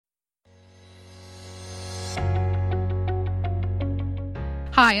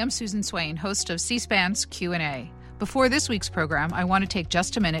Hi, I'm Susan Swain, host of C-SPAN's Q&A. Before this week's program, I want to take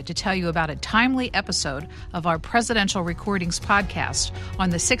just a minute to tell you about a timely episode of our Presidential Recordings podcast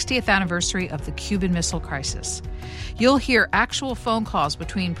on the 60th anniversary of the Cuban Missile Crisis. You'll hear actual phone calls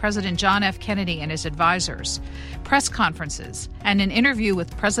between President John F. Kennedy and his advisors, press conferences, and an interview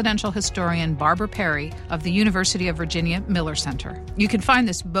with presidential historian Barbara Perry of the University of Virginia Miller Center. You can find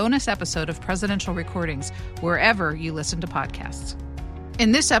this bonus episode of Presidential Recordings wherever you listen to podcasts.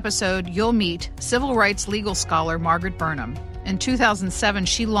 In this episode, you'll meet civil rights legal scholar Margaret Burnham. In 2007,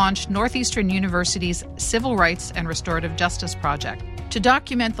 she launched Northeastern University's Civil Rights and Restorative Justice Project to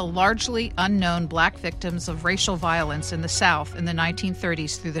document the largely unknown Black victims of racial violence in the South in the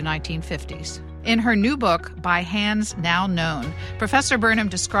 1930s through the 1950s. In her new book, By Hands Now Known, Professor Burnham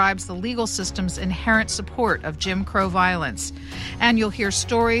describes the legal system's inherent support of Jim Crow violence. And you'll hear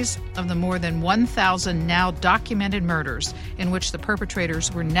stories of the more than 1,000 now documented murders in which the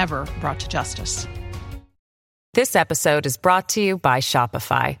perpetrators were never brought to justice. This episode is brought to you by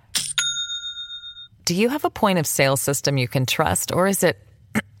Shopify. Do you have a point of sale system you can trust, or is it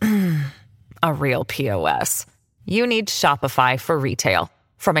a real POS? You need Shopify for retail.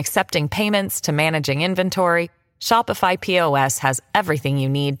 From accepting payments to managing inventory, Shopify POS has everything you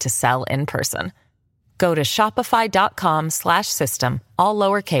need to sell in person. Go to shopify.com/system, all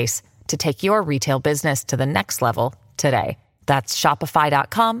lowercase, to take your retail business to the next level today. That's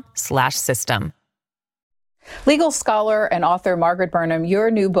shopify.com/system. Legal scholar and author Margaret Burnham, your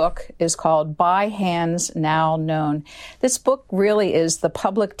new book is called By Hands Now Known. This book really is the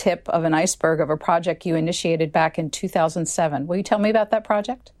public tip of an iceberg of a project you initiated back in 2007. Will you tell me about that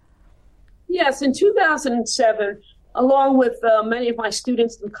project? Yes, in 2007, along with many of my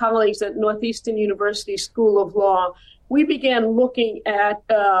students and colleagues at Northeastern University School of Law, we began looking at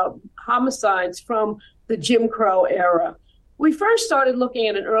homicides from the Jim Crow era. We first started looking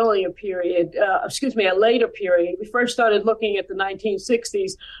at a later period. We first started looking at the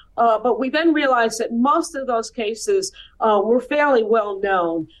 1960s, but we then realized that most of those cases were fairly well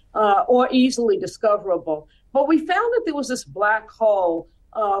known or easily discoverable. But we found that there was this black hole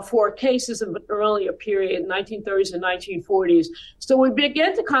for cases of an earlier period, 1930s and 1940s. So we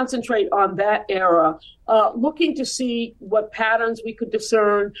began to concentrate on that era, looking to see what patterns we could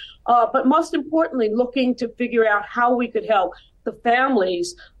discern, but most importantly, looking to figure out how we could help the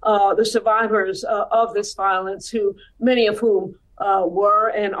families, the survivors of this violence, who many of whom were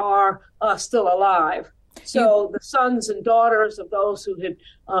and are still alive. So the sons and daughters of those who had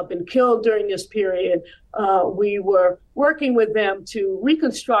been killed during this period, we were working with them to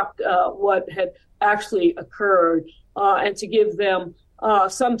reconstruct what had actually occurred and to give them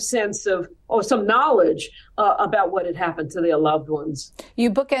some sense of or some knowledge about what had happened to their loved ones. You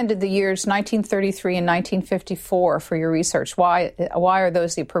bookended the years 1933 and 1954 for your research. Why are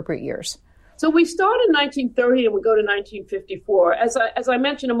those the appropriate years? So we start in 1930 and we go to 1954. As I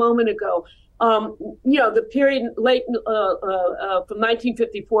mentioned a moment ago, the period late from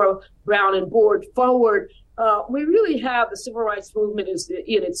 1954, Brown and Board forward, we really have the civil rights movement is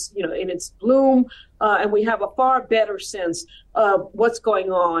in its bloom, and we have a far better sense of what's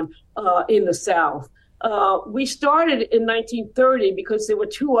going on in the South. We started in 1930 because there were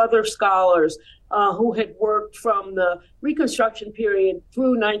two other scholars who had worked from the Reconstruction period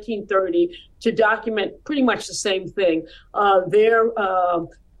through 1930 to document pretty much the same thing. Their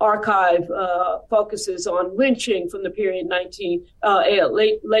archive focuses on lynching from the period late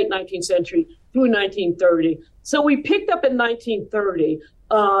 19th century through 1930. So we picked up in 1930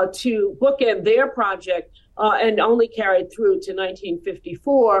 to bookend their project and only carried through to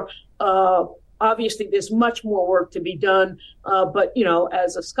 1954. Obviously, there's much more work to be done, but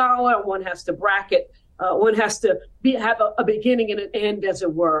as a scholar, one has to bracket. One has to have a beginning and an end, as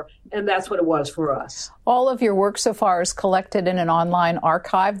it were, and that's what it was for us. All of your work so far is collected in an online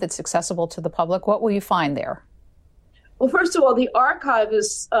archive that's accessible to the public. What will you find there? Well, first of all, the archive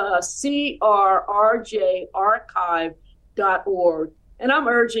is crjarchive.org, and I'm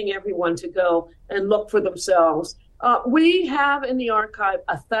urging everyone to go and look for themselves. We have in the archive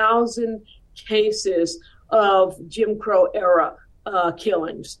 1,000 cases of Jim Crow era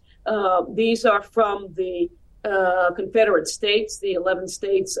killings. These are from the Confederate states, the 11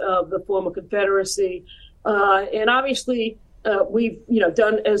 states of the former Confederacy. And obviously, we've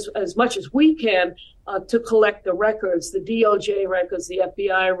done as much as we can to collect the records, the DOJ records, the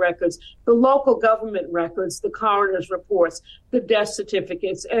FBI records, the local government records, the coroner's reports, the death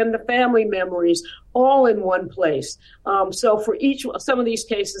certificates, and the family memories, all in one place. So for some of these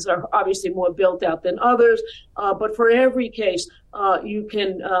cases are obviously more built out than others, but for every case, you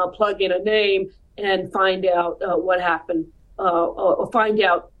can plug in a name and find out what happened find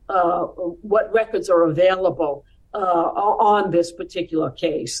out what records are available on this particular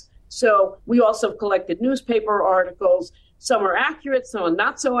case. So we also have collected newspaper articles. Some are accurate, some are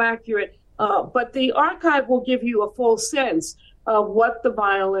not so accurate. But the archive will give you a full sense of what the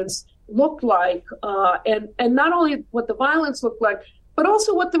violence looked like, and not only what the violence looked like, but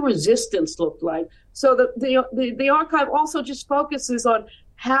also what the resistance looked like. So the archive also just focuses on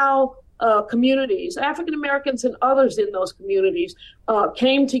how communities, African Americans and others in those communities,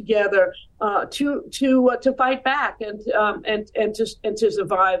 came together to fight back and to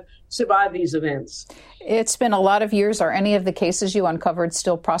survive these events. It's been a lot of years. Are any of the cases you uncovered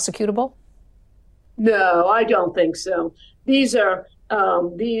still prosecutable? No, I don't think so. These are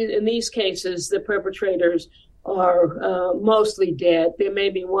in these cases, the perpetrators are mostly dead. There may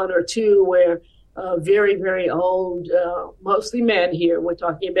be one or two where very, very old, mostly men here. We're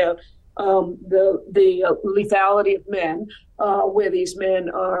talking about the lethality of men, where these men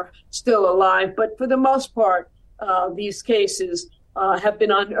are still alive. But for the most part, these cases have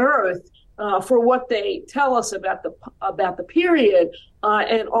been unearthed for what they tell us about the period,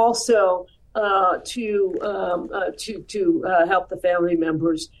 and also to help the family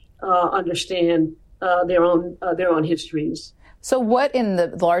members understand their own histories. So what, in the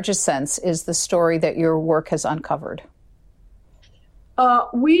largest sense, is the story that your work has uncovered?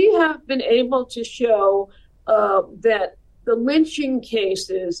 We have been able to show that the lynching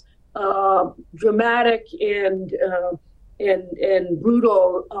cases, dramatic and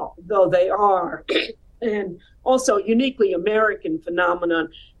brutal though they are, and also uniquely American phenomenon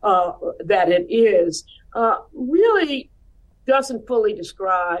that it is, really doesn't fully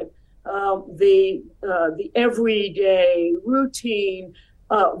describe the everyday routine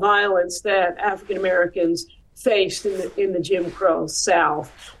violence that African Americans faced in the Jim Crow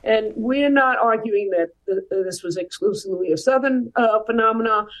South. And we're not arguing that this was exclusively a Southern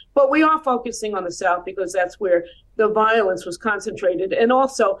phenomenon, but we are focusing on the South because that's where the violence was concentrated. And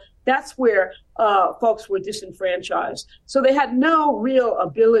also that's where folks were disenfranchised. So they had no real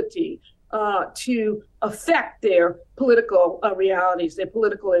ability to affect their political realities, their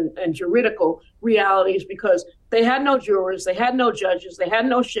political and juridical realities, because they had no jurors, they had no judges, they had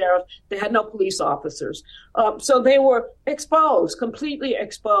no sheriff, they had no police officers. So they were exposed, completely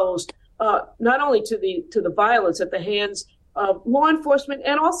exposed, not only to the violence at the hands of law enforcement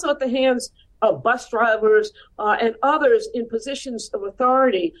and also at the hands of bus drivers and others in positions of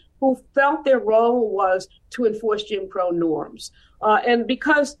authority who felt their role was to enforce Jim Crow norms. And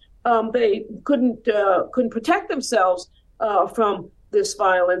because they couldn't protect themselves from this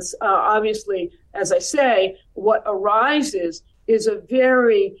violence, obviously, as I say, what arises is a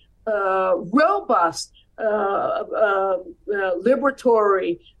very robust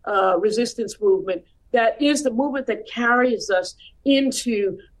liberatory resistance movement that is the movement that carries us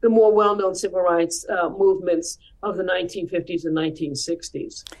into the more well-known civil rights movements of the 1950s and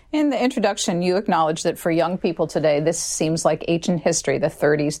 1960s. In the introduction, you acknowledged that for young people today, this seems like ancient history, the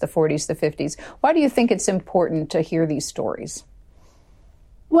 30s, the 40s, the 50s. Why do you think it's important to hear these stories?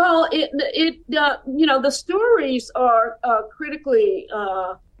 Well, the stories are critically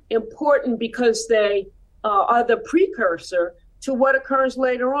important because they are the precursor to what occurs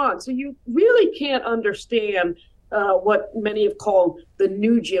later on. So you really can't understand what many have called the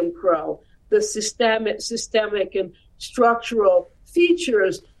new Jim Crow, the systemic and structural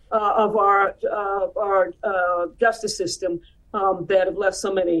features of our justice system that have left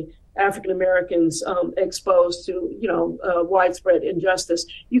so many African Americans exposed to, widespread injustice.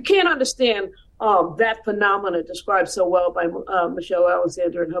 You can't understand that phenomena described so well by Michelle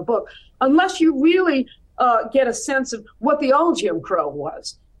Alexander in her book unless you really get a sense of what the old Jim Crow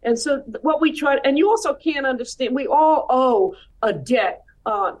was. And so what we try, and you also can't understand, we all owe a debt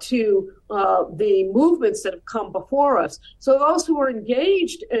to the movements that have come before us. So those who are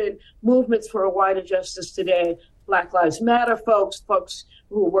engaged in movements for a wider justice today, Black Lives Matter folks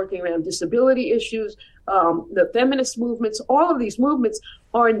who are working around disability issues, the feminist movements, all of these movements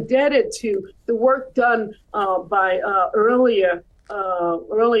are indebted to the work done by earlier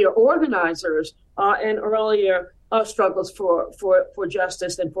organizers and earlier struggles for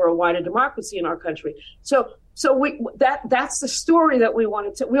justice and for a wider democracy in our country. So that's the story that we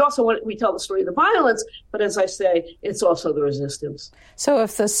wanted to. We tell the story of the violence, but as I say, it's also the resistance. So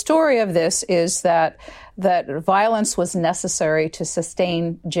if the story of this is that violence was necessary to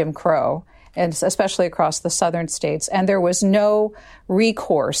sustain Jim Crow, and especially across the southern states, and there was no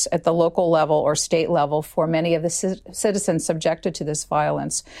recourse at the local level or state level for many of the citizens subjected to this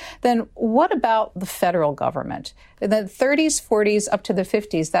violence, then what about the federal government? In the 30s, 40s, up to the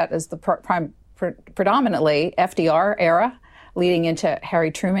 50s, that is the predominantly FDR era. leading into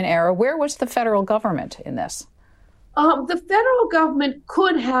Harry Truman era. Where was the federal government in this? The federal government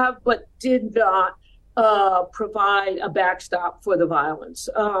could have, but did not provide a backstop for the violence.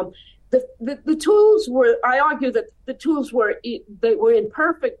 The tools were, I argue that the tools were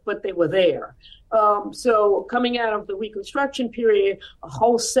imperfect, but they were there. So coming out of the Reconstruction period, a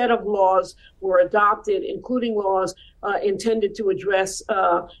whole set of laws were adopted, including laws intended to address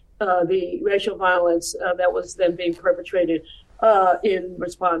the racial violence that was then being perpetrated in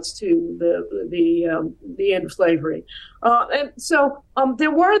response to the end of slavery. And so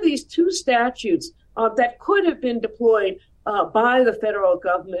there were these two statutes that could have been deployed by the federal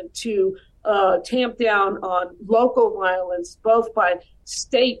government to tamp down on local violence, both by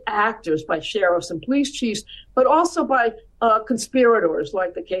state actors, by sheriffs and police chiefs, but also by conspirators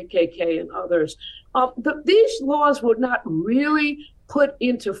like the KKK and others. These laws were not really put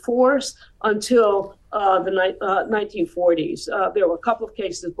into force until the 1940s. There were a couple of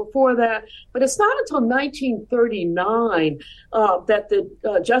cases before that, but it's not until 1939 that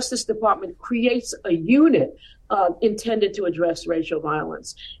the Justice Department creates a unit intended to address racial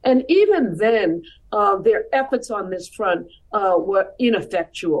violence. And even then, their efforts on this front were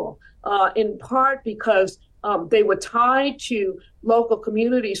ineffectual, in part because they were tied to local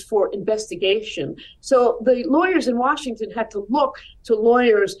communities for investigation. So the lawyers in Washington had to look to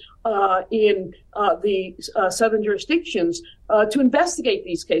lawyers in the southern jurisdictions to investigate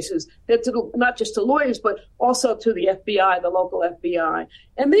these cases, not just to lawyers, but also to the FBI, the local FBI.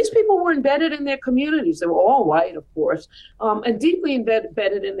 And these people were embedded in their communities. They were all white, of course, and deeply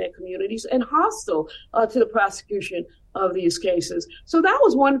embedded in their communities and hostile to the prosecution of these cases. So that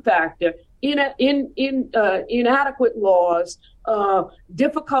was one factor. Inadequate laws,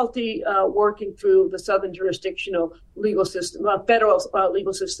 difficulty working through the southern jurisdictional legal system, federal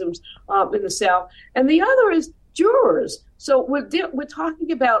legal systems in the South. And the other is jurors. So we're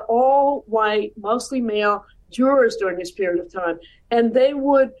talking about all white, mostly male jurors during this period of time. And they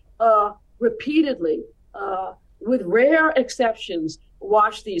would repeatedly, with rare exceptions,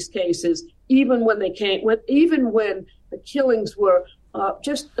 watch these cases, even when the killings were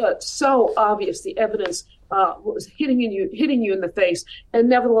just so obvious. The evidence was hitting you in the face, and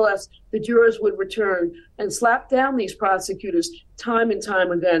nevertheless, the jurors would return and slap down these prosecutors time and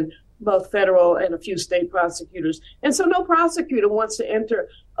time again, both federal and a few state prosecutors. And so, no prosecutor wants to enter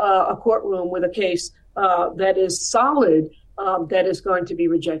a courtroom with a case that is solid, that is going to be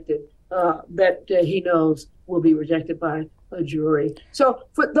rejected, that he knows will be rejected by a jury. So,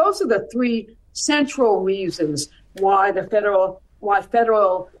 those are the three central reasons why federal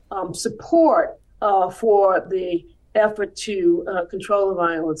support for the effort to control the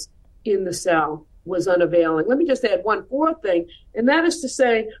violence in the South was unavailing. Let me just add one fourth thing, and that is to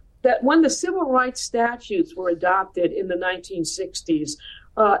say that when the civil rights statutes were adopted in the 1960s,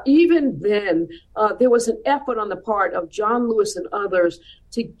 even then, there was an effort on the part of John Lewis and others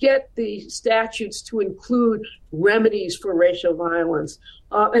to get the statutes to include remedies for racial violence,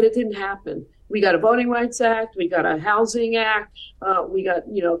 and it didn't happen. We got a Voting Rights Act, we got a Housing Act, we got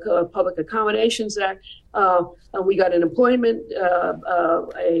a Public Accommodations Act, we got an employment,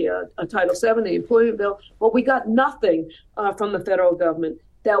 a Title VII, the Employment Bill, but we got nothing from the federal government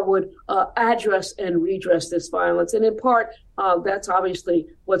that would address and redress this violence. And in part, that's obviously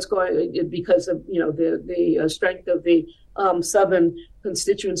what's going because of the strength of the Southern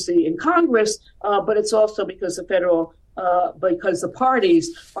constituency in Congress, but it's also because because the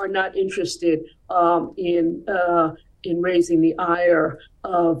parties are not interested in raising the ire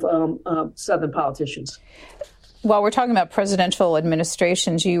of Southern politicians. While we're talking about presidential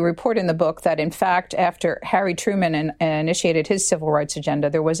administrations, you report in the book that, in fact, after Harry Truman initiated his civil rights agenda,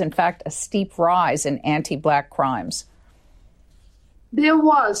 there was, in fact, a steep rise in anti-Black crimes. There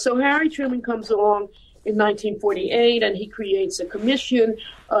was. So Harry Truman comes along in 1948, and he creates a commission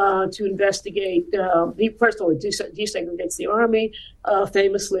to investigate. First of all, desegregates the Army,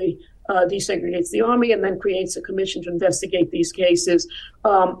 famously desegregates the Army, and then creates a commission to investigate these cases.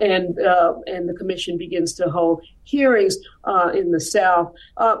 And the commission begins to hold hearings in the South.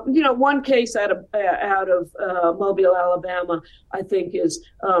 One case out of Mobile, Alabama, I think is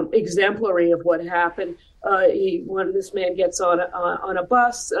exemplary of what happened. When this man gets on a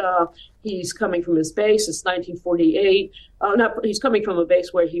bus, he's coming from his base. It's 1948. He's coming from a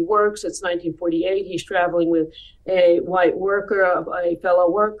base where he works. It's 1948. He's traveling with a white worker, a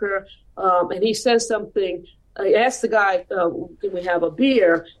fellow worker, and he says something. He asks the guy, "Can we have a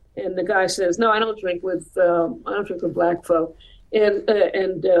beer?" And the guy says, "No, I don't drink with black folk." And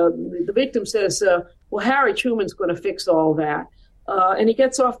the victim says, "Well, Harry Truman's going to fix all that." And he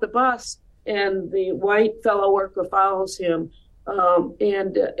gets off the bus. And the white fellow worker follows him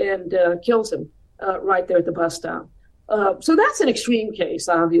and kills him right there at the bus stop. So that's an extreme case,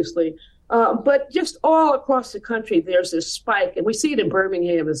 obviously. But just all across the country, there's this spike, and we see it in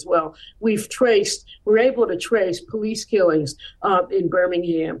Birmingham as well. We're able to trace police killings in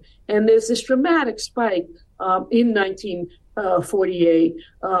Birmingham, and there's this dramatic spike in 1948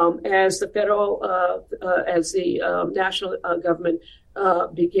 as the national government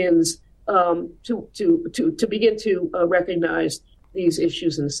begins to begin to recognize these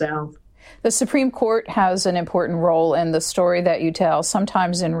issues in the South. The Supreme Court has an important role in the story that you tell,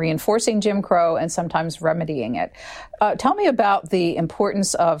 sometimes in reinforcing Jim Crow and sometimes remedying it. Tell me about the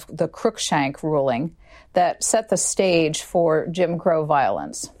importance of the Cruikshank ruling that set the stage for Jim Crow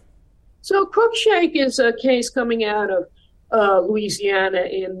violence. So Cruikshank is a case coming out of Louisiana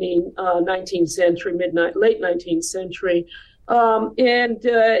in the 19th century, late 19th century, and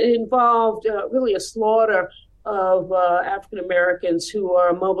it involved really a slaughter of African Americans who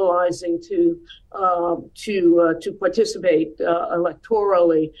are mobilizing to participate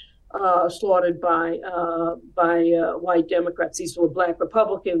electorally, slaughtered by white Democrats. These were Black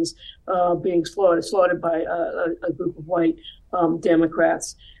Republicans being slaughtered by a group of white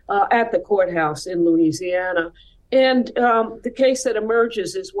Democrats at the courthouse in Louisiana. And the case that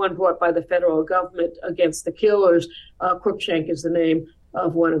emerges is one brought by the federal government against the killers. Cruikshank is the name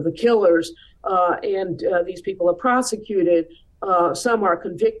of one of the killers. And these people are prosecuted. Some are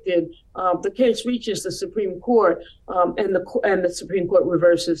convicted. The case reaches the Supreme Court, and the Supreme Court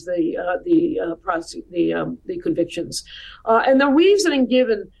reverses the convictions. And the reasoning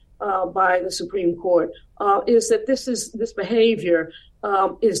given by the Supreme Court is that this behavior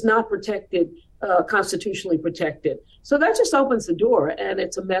is not protected, constitutionally protected. So that just opens the door, and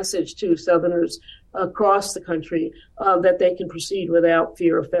it's a message to Southerners across the country that they can proceed without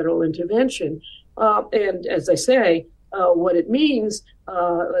fear of federal intervention. And as I say, what it means,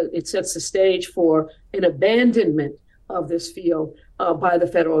 it sets the stage for an abandonment of this field by the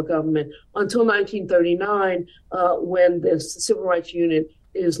federal government until 1939, when the Civil Rights Unit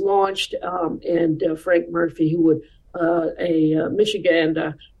is launched, and Frank Murphy, who would a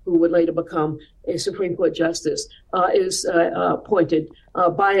Michigander who would later become a Supreme Court justice, is appointed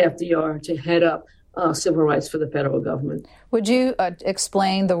by FDR to head up civil rights for the federal government. Would you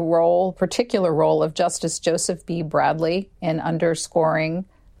explain the particular role of Justice Joseph B. Bradley in underscoring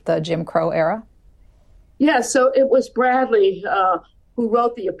the Jim Crow era? Yeah, so it was Bradley who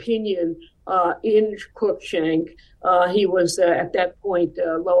wrote the opinion in Cruikshank. He was at that point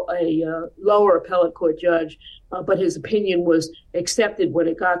a lower appellate court judge, but his opinion was accepted when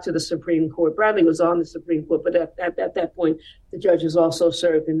it got to the Supreme Court. Bradley was on the Supreme Court, but at that point, the judges also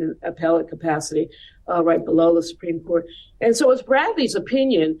served in an appellate capacity right below the Supreme Court. And so it's Bradley's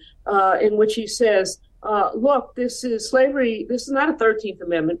opinion in which he says, look, this is slavery. This is not a 13th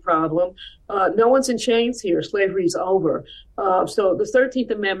Amendment problem. No one's in chains here. Slavery's over. So the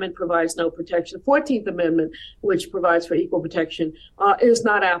 13th Amendment provides no protection. The 14th Amendment, which provides for equal protection, is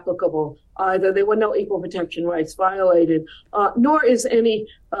not applicable either. There were no equal protection rights violated, nor is any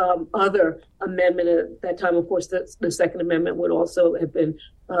other amendment at that time. Of course, the Second Amendment would also have been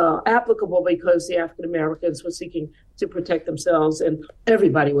applicable because the African Americans were seeking to protect themselves, and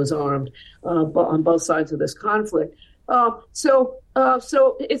everybody was armed on both sides of this conflict. So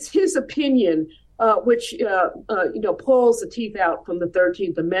it's his opinion which pulls the teeth out from the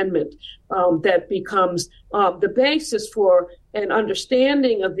 13th Amendment that becomes the basis for an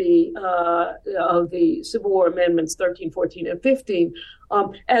understanding of the Civil War amendments 13, 14, and 15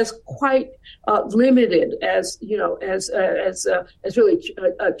 as quite limited, as really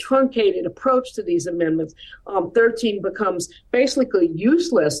a truncated approach to these amendments. 13 becomes basically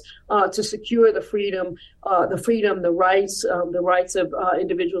useless to secure the freedom, the rights of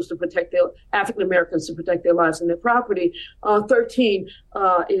individuals to protect their African Americans to protect their lives and their property. 13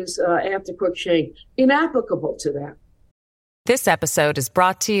 is after Cruikshank inapplicable to that. This episode is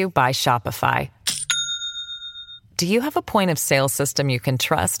brought to you by Shopify. Do you have a point of sale system you can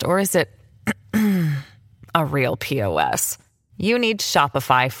trust, or is it a real POS? You need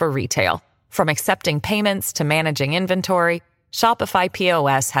Shopify for retail. From accepting payments to managing inventory, Shopify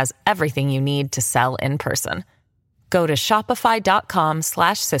POS has everything you need to sell in person. Go to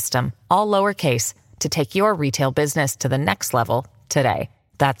shopify.com/system, all lowercase, to take your retail business to the next level today.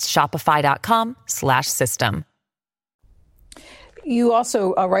 That's shopify.com/system. You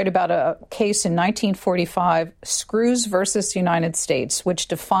also write about a case in 1945, Screws versus United States, which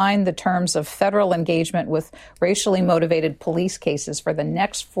defined the terms of federal engagement with racially motivated police cases for the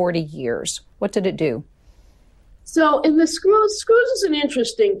next 40 years. What did it do? So in the Screws is an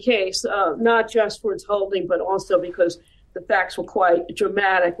interesting case, not just for its holding, but also because the facts were quite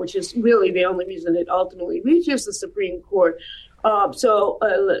dramatic, which is really the only reason it ultimately reaches the Supreme Court. So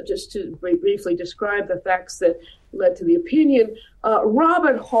just to briefly describe the facts that led to the opinion,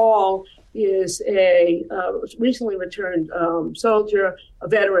 Robert Hall is a recently returned soldier, a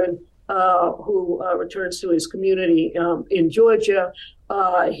veteran who returns to his community in Georgia.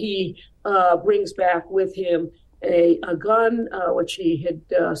 He brings back with him a gun, which he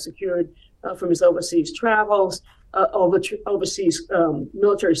had secured from his overseas travels, overseas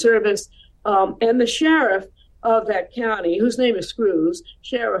military service, and the sheriff of that county, whose name is Screws,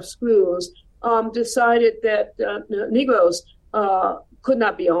 Sheriff Screws, decided that Negroes could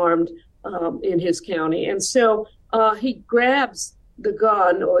not be armed in his county. And so he grabs the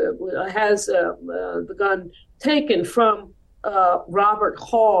gun, or has the gun taken from Robert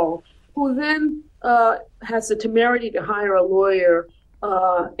Hall, who then has the temerity to hire a lawyer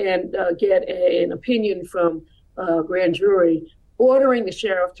and get an opinion from a grand jury ordering the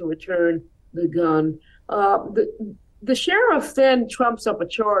sheriff to return the gun. The sheriff then trumps up a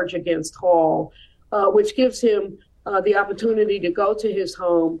charge against Hall, which gives him the opportunity to go to his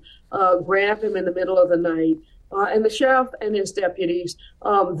home, grab him in the middle of the night, and the sheriff and his deputies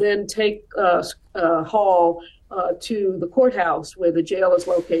then take Hall to the courthouse where the jail is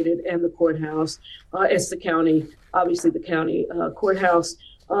located, and the courthouse is the county, obviously the county courthouse.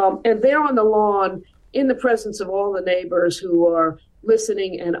 And there on the lawn, in the presence of all the neighbors who are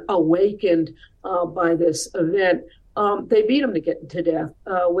listening and awakened by this event, they beat him to death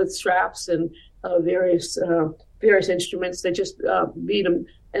with straps and various instruments. They just beat him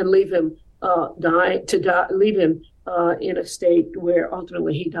and leave him leave him in a state where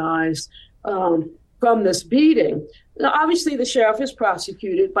ultimately he dies from this beating. Now, obviously, the sheriff is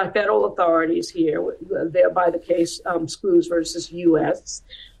prosecuted by federal authorities here, thereby the case Screws versus U.S.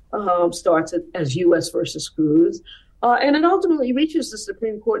 Starts as U.S. versus Screws. And it ultimately reaches the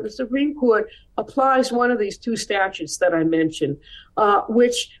Supreme Court. The Supreme Court applies one of these two statutes that I mentioned,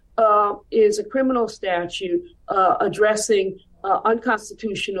 which is a criminal statute addressing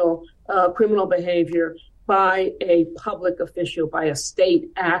unconstitutional criminal behavior by a public official, by a state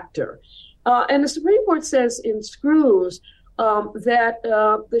actor. And the Supreme Court says in Screws that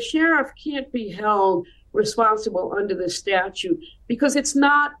the sheriff can't be held responsible under this statute because it's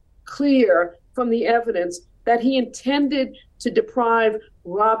not clear from the evidence that he intended to deprive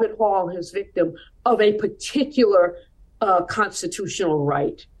Robert Hall, his victim, of a particular constitutional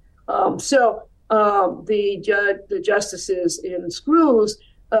right. So the justices in Screws,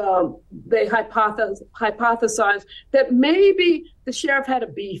 they hypothesize that maybe the sheriff had a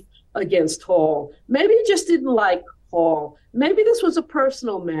beef against Hall. Maybe he just didn't like Hall. Maybe this was a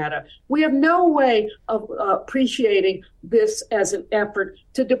personal matter. We have no way of appreciating this as an effort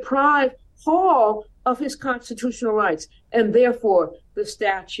to deprive Hall of his constitutional rights, and therefore the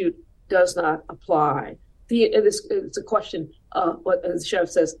statute does not apply. It's a question, what the sheriff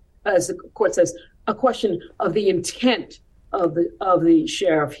says, as the court says, a question of the intent of the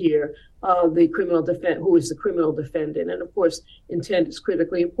sheriff here, the criminal who is the criminal defendant, and of course, intent is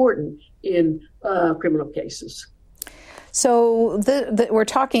critically important in criminal cases. So we're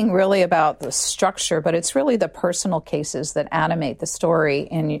talking really about the structure, but it's really the personal cases that animate the story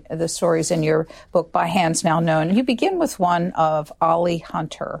in the stories in your book, By Hands Now Known. You begin with one of Ollie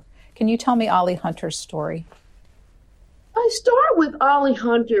Hunter. Can you tell me Ollie Hunter's story? I start with Ollie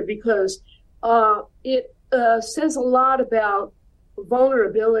Hunter because it says a lot about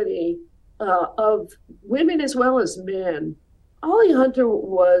vulnerability of women as well as men. Ollie Hunter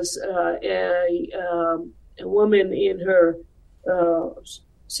was a woman in her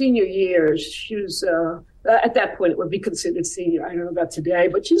senior years. She was, at that point, it would be considered senior. I don't know about today,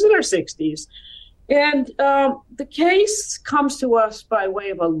 but she's in her 60s. And the case comes to us by way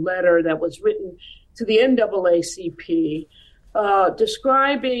of a letter that was written to the NAACP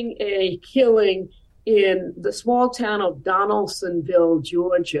describing a killing in the small town of Donaldsonville,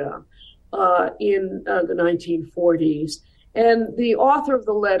 Georgia, in the 1940s. And the author of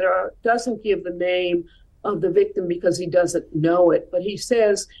the letter doesn't give the name of the victim because he doesn't know it, but he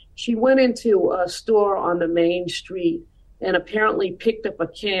says she went into a store on the main street and apparently picked up a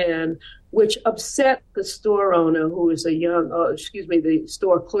can, which upset the store owner, who is the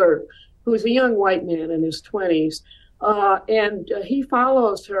store clerk, who is a young white man in his 20s. And he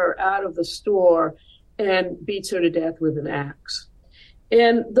follows her out of the store and beats her to death with an axe.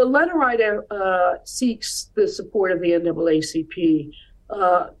 And the letter writer seeks the support of the NAACP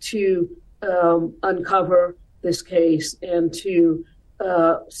to uncover this case and to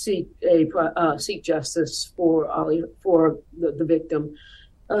seek justice for the victim.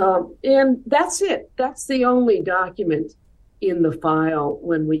 And that's it. That's the only document in the file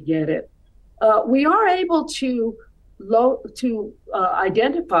when we get it. We are able to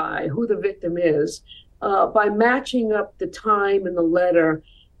identify who the victim is by matching up the time in the letter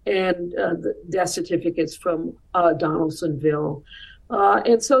and the death certificates from Donaldsonville.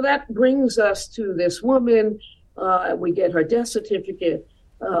 And so that brings us to this woman. We get her death certificate.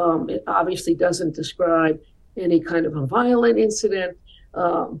 It obviously doesn't describe any kind of a violent incident,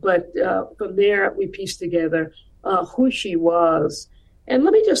 but from there we piece together who she was. And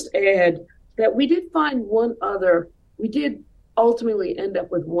let me just add that we did find we did ultimately end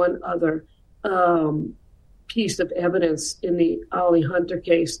up with one other piece of evidence in the Ollie Hunter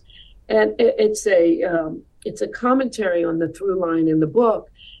case. And it's a commentary on the through line in the book,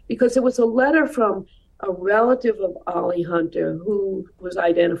 because it was a letter from a relative of Ollie Hunter who was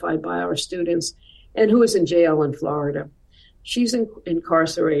identified by our students and who is in jail in Florida. She's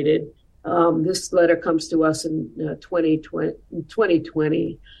incarcerated. This letter comes to us in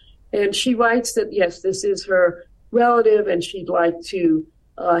 2020. And she writes that, yes, this is her relative and she'd like to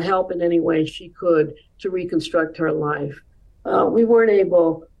help in any way she could to reconstruct her life. We weren't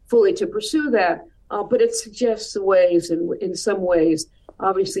able fully to pursue that, but it suggests the ways, and in some ways,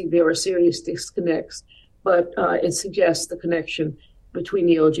 obviously there are serious disconnects, but it suggests the connection between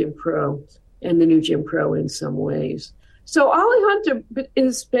the old Jim Crow and the new Jim Crow in some ways. So Ollie Hunter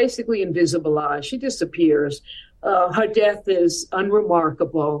is basically invisibilized. She disappears. Her death is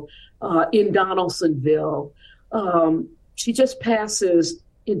unremarkable in Donaldsonville. She just passes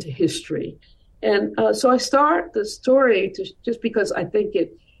into history. And so I start the story just because I think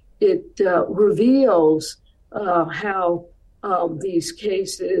it reveals how these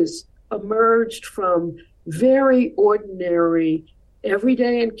cases emerged from very ordinary,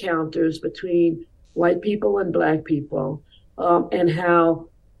 everyday encounters between white people and Black people, and how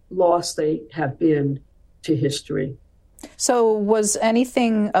lost they have been to history. So was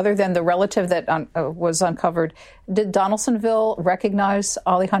anything other than the relative that was uncovered, did Donaldsonville recognize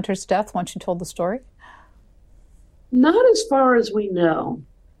Ollie Hunter's death once you told the story? Not as far as we know.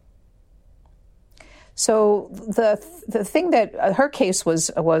 So the thing that her case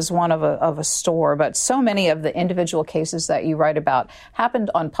was one of a store, but so many of the individual cases that you write about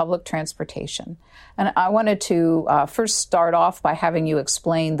happened on public transportation. And I wanted to first start off by having you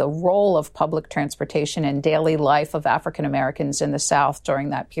explain the role of public transportation in daily life of African Americans in the South during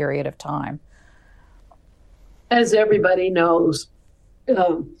that period of time. As everybody knows,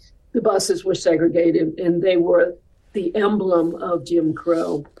 the buses were segregated and they were the emblem of Jim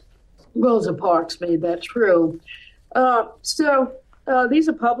Crow. Rosa Parks made that true. So these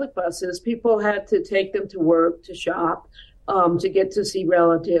are public buses. People had to take them to work, to shop, to get to see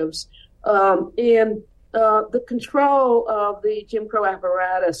relatives. And the control of the Jim Crow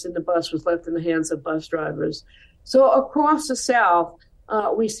apparatus in the bus was left in the hands of bus drivers. So across the South,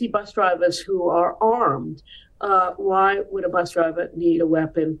 we see bus drivers who are armed. Why would a bus driver need a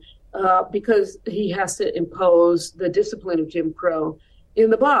weapon? Because he has to impose the discipline of Jim Crow in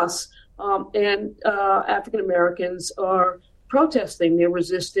the bus. And African Americans are protesting. They're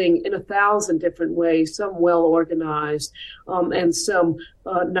resisting in 1,000 different ways, some well organized, and some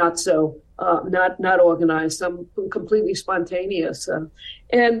not so, not organized, some completely spontaneous.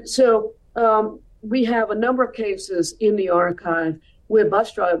 And so we have a number of cases in the archive where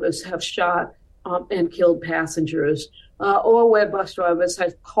bus drivers have shot and killed passengers, or where bus drivers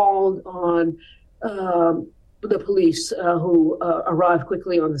have called on the police who arrived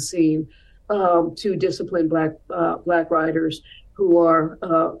quickly on the scene to discipline black riders who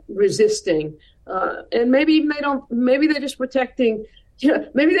are resisting, and maybe they're just protecting.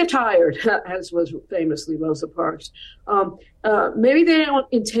 Maybe they're tired, as was famously Rosa Parks. Maybe they don't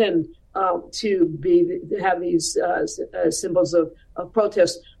intend to have these symbols of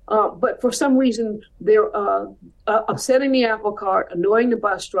protest. But for some reason, they're upsetting the apple cart, annoying the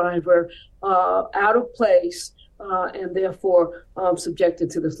bus driver, out of place, and therefore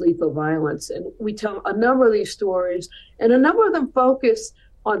subjected to this lethal violence. And we tell a number of these stories, and a number of them focus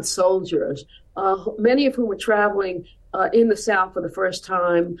on soldiers, many of whom were traveling in the South for the first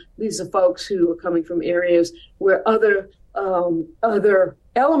time. These are folks who are coming from areas where other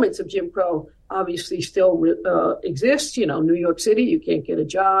elements of Jim Crow obviously still exist. New York City, you can't get a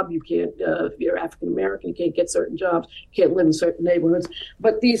job. You can't, if you're African American, you can't get certain jobs. You can't live in certain neighborhoods.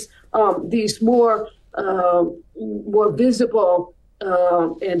 But these more visible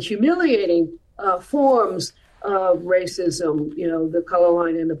and humiliating forms of racism, the color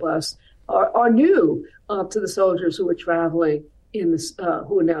line in the bus, are new to the soldiers who are traveling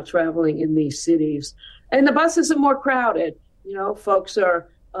who are now traveling in these cities. And the buses are more crowded. Folks are.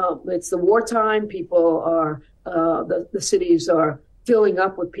 It's the wartime. People are the cities are filling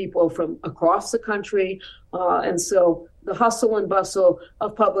up with people from across the country. And so the hustle and bustle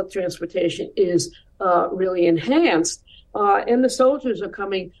of public transportation is really enhanced. And the soldiers are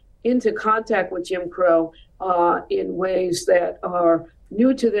coming into contact with Jim Crow in ways that are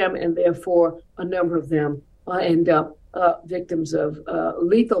new to them, and therefore a number of them end up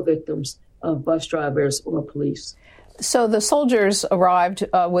lethal victims of bus drivers or police. So the soldiers arrived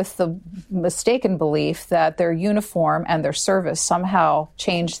with the mistaken belief that their uniform and their service somehow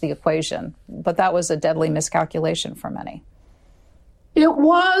changed the equation, but that was a deadly miscalculation for many. It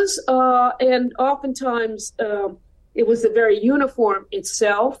was, and oftentimes it was the very uniform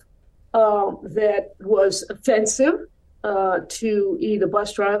itself that was offensive to either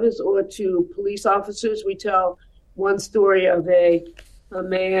bus drivers or to police officers. We tell one story of a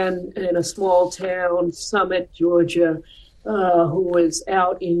man in a small town, Summit, Georgia, who was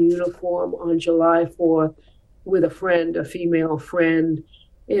out in uniform on July 4th with a friend, a female friend,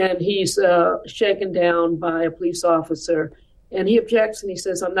 and he's shaken down by a police officer. And he objects and he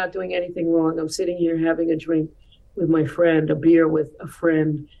says, "I'm not doing anything wrong. I'm sitting here having a drink with my friend, a beer with a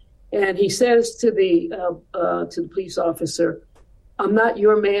friend." And he says to the police officer, "I'm not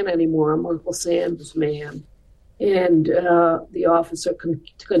your man anymore. I'm Uncle Sam's man." And the officer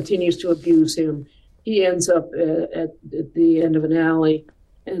continues to abuse him. He ends up at the end of an alley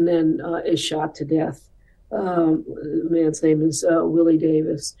and then is shot to death. The man's name is Willie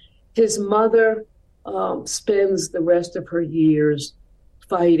Davis. His mother spends the rest of her years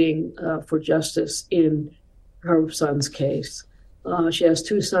fighting for justice in her son's case. She has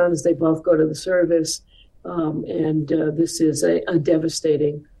two sons. They both go to the service. And this is a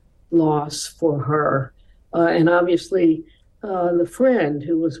devastating loss for her. And obviously, the friend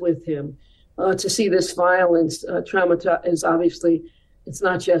who was with him, to see this violence is obviously, it's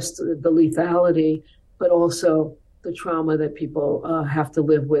not just the lethality, but also the trauma that people have to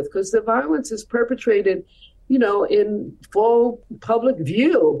live with, because the violence is perpetrated, in full public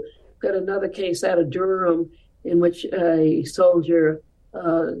view. Got another case out of Durham in which a soldier,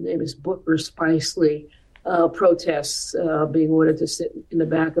 name is Booker Spicely, protests being ordered to sit in the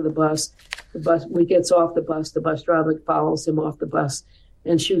back of the bus. When he gets off the bus driver follows him off the bus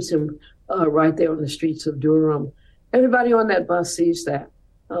and shoots him right there on the streets of Durham. Everybody on that bus sees that.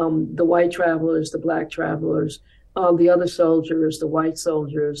 The white travelers, the black travelers, the other soldiers, the white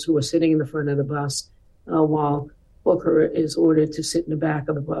soldiers who are sitting in the front of the bus while Booker is ordered to sit in the back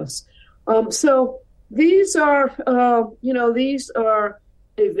of the bus. So these are, these are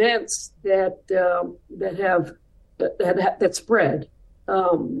events that spread.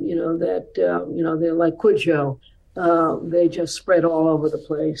 They're like Cujo. They just spread all over the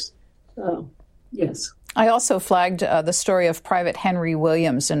place. Yes. I also flagged the story of Private Henry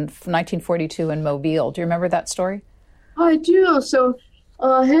Williams in 1942 in Mobile. Do you remember that story? I do. So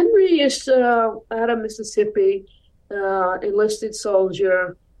Henry is out of Mississippi, enlisted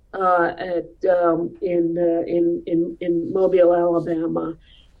soldier in Mobile, Alabama,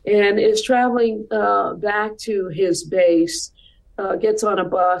 and is traveling back to his base. Gets on a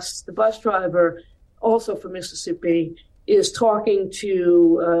bus. The bus driver, also from Mississippi, is talking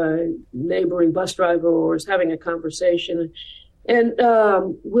to a neighboring bus driver or is having a conversation. And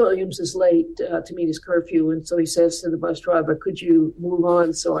Williams is late to meet his curfew. And so he says to the bus driver, "Could you move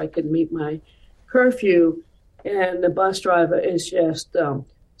on so I can meet my curfew?" And the bus driver is just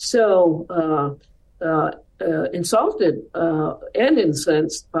so insulted and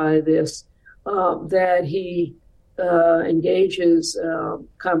incensed by this that he engages a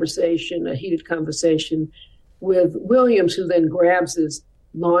heated conversation with Williams, who then grabs his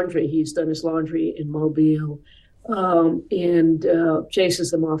laundry. He's done his laundry in Mobile, and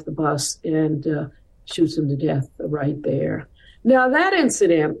chases him off the bus and shoots him to death right there. Now, that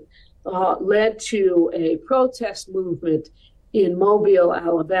incident led to a protest movement in Mobile,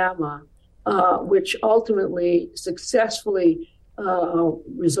 Alabama, which ultimately successfully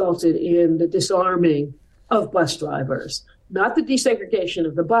resulted in the disarming of bus drivers, not the desegregation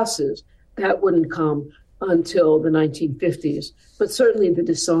of the buses. That wouldn't come until the 1950s, but certainly the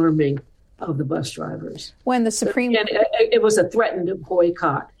disarming of the bus drivers. When the Supreme... And it was a threatened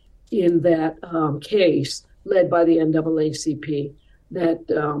boycott in that case led by the NAACP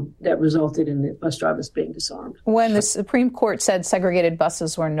that resulted in the bus drivers being disarmed. When the Supreme Court said segregated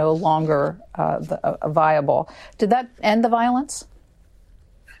buses were no longer viable, did that end the violence?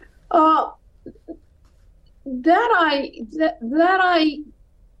 That I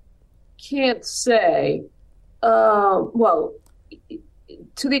can't say. Well,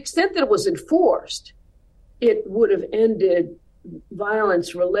 to the extent that it was enforced, it would have ended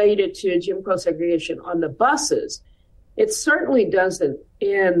violence related to Jim Crow segregation on the buses, it certainly doesn't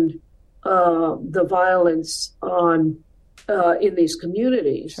end the violence in these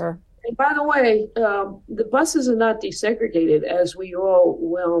communities. Sure. And by the way, the buses are not desegregated, as we all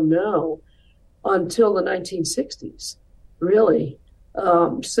well know, until the 1960s, really.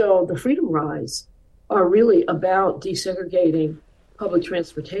 So the Freedom Rides are really about desegregating public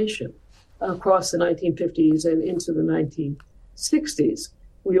transportation across the 1950s and into the 1960s.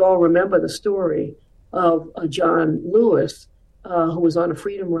 We all remember the story of John Lewis, who was on a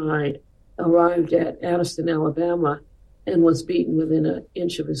Freedom Ride, arrived at Anniston, Alabama, and was beaten within an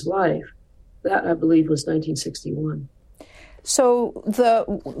inch of his life. That, I believe, was 1961. So the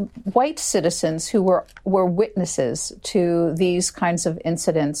white citizens who were witnesses to these kinds of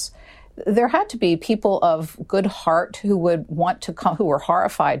incidents, there had to be people of good heart who would want to come, who were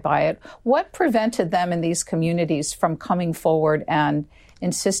horrified by it. What prevented them in these communities from coming forward and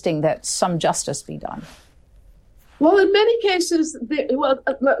insisting that some justice be done? Well, in many cases,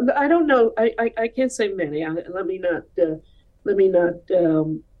 I don't know. I can't say many. Let me not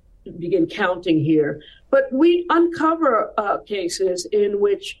begin counting here. But we uncover cases in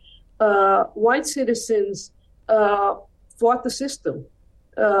which white citizens fought the system.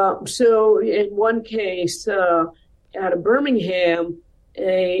 So in one case out of Birmingham,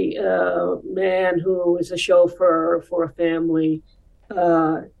 a man who was a chauffeur for a family,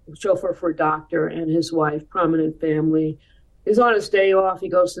 chauffeur for a doctor and his wife, prominent family, is on his day off. He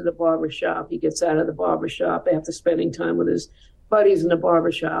goes to the barbershop. He gets out of the barbershop after spending time with his buddies in the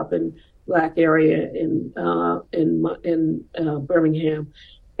barbershop in Black area in Birmingham,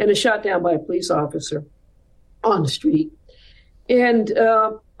 and is shot down by a police officer on the street. And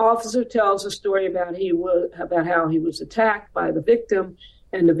officer tells a story about how he was attacked by the victim,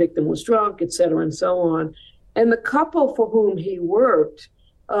 and the victim was drunk, et cetera, and so on. And the couple for whom he worked,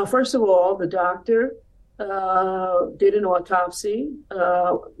 first of all, the doctor did an autopsy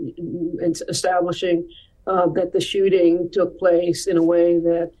establishing that the shooting took place in a way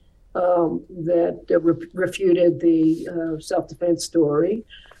that refuted the self-defense story,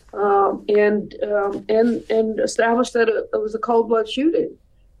 and established that it was a cold blood shooting.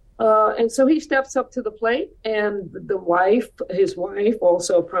 And so he steps up to the plate, and his wife,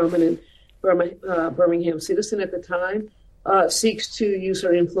 also a prominent Birmingham citizen at the time, seeks to use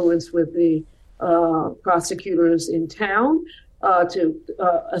her influence with the prosecutors in town to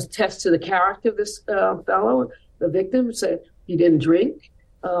attest to the character of this fellow. The victim said he didn't drink,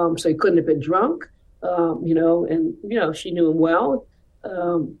 so he couldn't have been drunk, and she knew him well,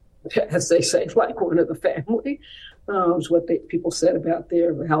 as they say, like one of the family, is what people said about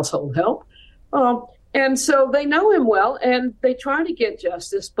their household help. And so they know him well, and they try to get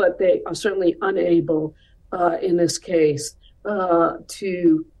justice, but they are certainly unable in this case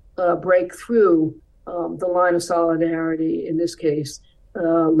to break through the line of solidarity, in this case,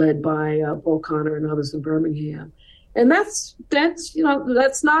 led by Bull Connor and others in Birmingham. And that's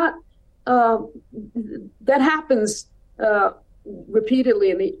not, that happens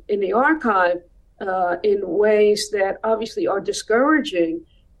repeatedly in the archive in ways that obviously are discouraging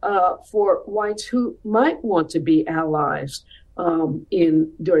for whites who might want to be allies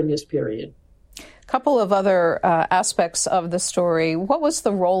during this period. A couple of other aspects of the story. What was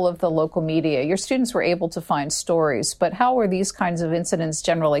the role of the local media? Your students were able to find stories, but how were these kinds of incidents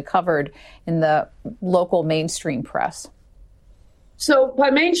generally covered in the local mainstream press? So by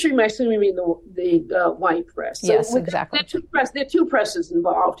mainstream, I assume you mean the white press. So yes, exactly. There are two presses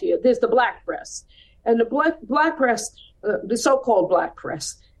involved here. There's the black press, and the black press, the so-called black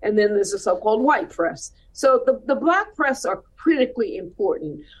press, and then there's the so-called white press. So the black press are critically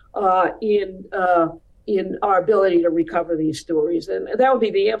important in our ability to recover these stories, and that would be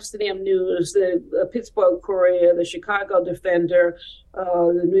the Amsterdam News, the Pittsburgh Courier, the Chicago Defender,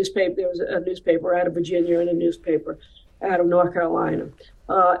 the newspaper. There was a newspaper out of Virginia and a newspaper out of North Carolina,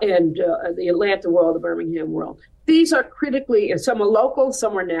 and the Atlanta World, the Birmingham World. These are critically, and some are local,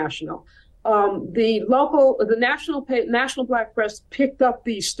 some are national. The national black press picked up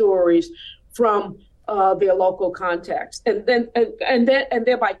these stories from their local context, and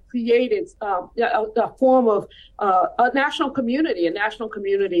thereby created a form of a national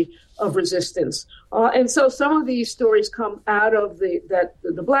community of resistance. And so some of these stories come out of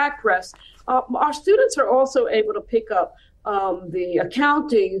the black press. Our students are also able to pick up the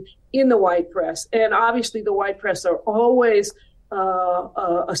accounting in the white press, and obviously the white press are always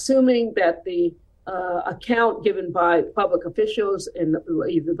assuming that the account given by public officials and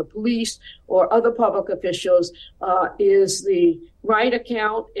either the police or other public officials is the right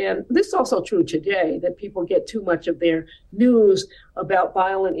account. And this is also true today, that people get too much of their news about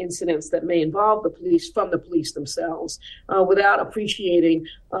violent incidents that may involve the police from the police themselves, without appreciating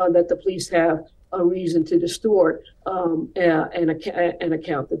that the police have a reason to distort an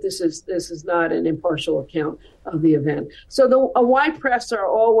account, that this is not an impartial account of the event. So the white press are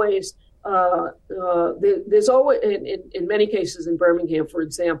always there's always in many cases in Birmingham, for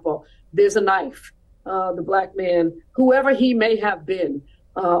example, there's a knife. The black man, whoever he may have been,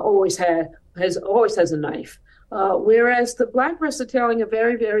 always has a knife. Whereas the black press are telling a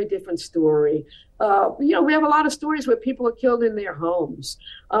very, very different story. We have a lot of stories where people are killed in their homes.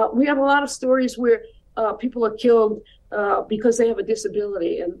 We have a lot of stories where people are killed because they have a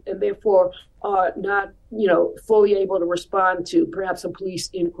disability and therefore are not, fully able to respond to perhaps a police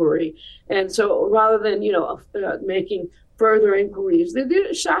inquiry. And so rather than, making further inquiries,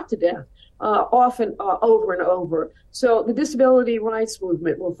 they're shot to death, often over and over. So the disability rights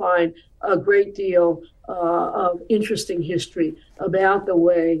movement will find a great deal of interesting history about the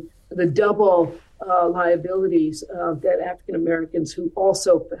way the double liabilities that African Americans who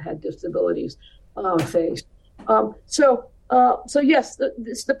also had disabilities faced. So yes,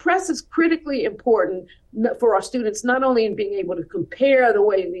 the press is critically important for our students, not only in being able to compare the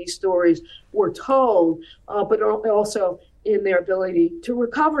way these stories were told, but also in their ability to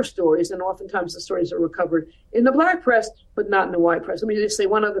recover stories. And oftentimes the stories are recovered in the black press, but not in the white press. Let me just say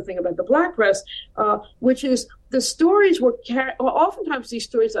one other thing about the black press, which is the stories were oftentimes these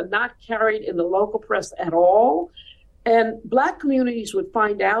stories are not carried in the local press at all. And black communities would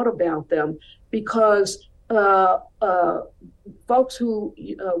find out about them because folks who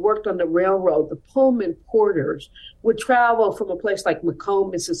worked on the railroad, the Pullman porters, would travel from a place like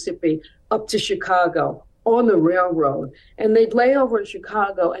Macomb, Mississippi, up to Chicago on the railroad. And they'd lay over in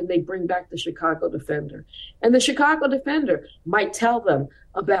Chicago and they'd bring back the Chicago Defender. And the Chicago Defender might tell them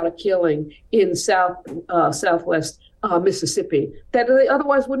about a killing in southwest Mississippi that they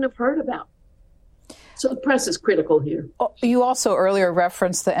otherwise wouldn't have heard about. So the press is critical here. You also earlier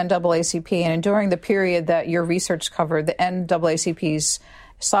referenced the NAACP, and during the period that your research covered, the NAACP's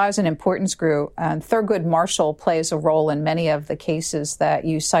size and importance grew, and Thurgood Marshall plays a role in many of the cases that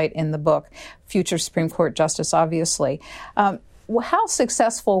you cite in the book, future Supreme Court Justice, obviously. How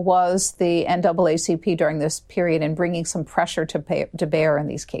successful was the NAACP during this period in bringing some pressure to bear in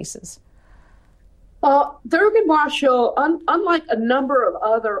these cases? Thurgood Marshall, unlike a number of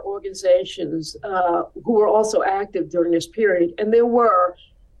other organizations who were also active during this period, and there were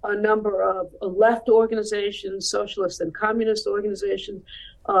a number of left organizations, socialist and communist organizations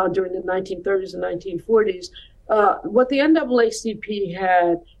during the 1930s and 1940s, what the NAACP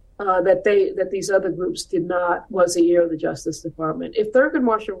had that these other groups did not was the ear of the Justice Department. If Thurgood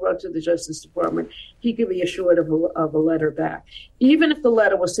Marshall wrote to the Justice Department, he could be assured of a letter back, even if the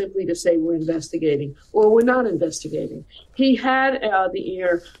letter was simply to say we're investigating or we're not investigating. He had the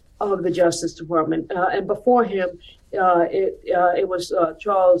ear of the Justice Department, and before him, it was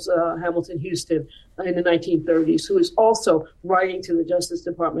Charles Hamilton Houston in the 1930s, who was also writing to the Justice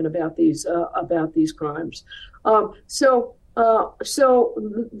Department about these crimes. So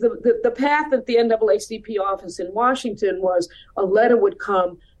the path at the NAACP office in Washington was a letter would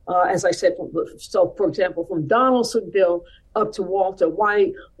come, as I said, for example, from Donaldsonville up to Walter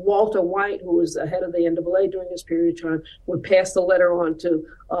White. Walter White, who was the head of the NAA during this period of time, would pass the letter on to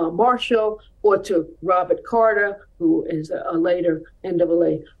Marshall or to Robert Carter, who is a later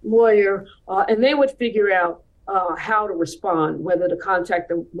NAA lawyer, and they would figure out how to respond, whether to contact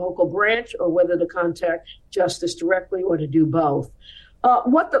the local branch or whether to contact justice directly or to do both.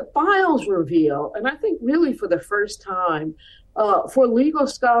 What the files reveal, and I think really for the first time, for legal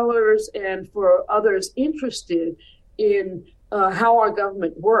scholars and for others interested in how our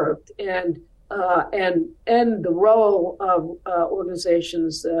government worked and the role of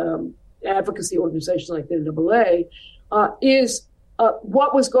organizations, advocacy organizations like the NAA, is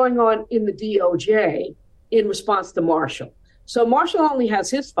what was going on in the DOJ in response to Marshall. So Marshall only has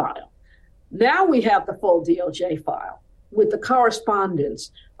his file. Now we have the full DOJ file with the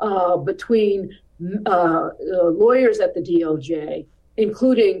correspondence between lawyers at the DOJ,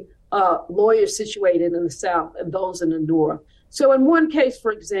 including lawyers situated in the South and those in the North. So in one case,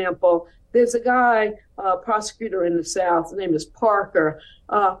 for example, there's a guy, prosecutor in the South, his name is Parker,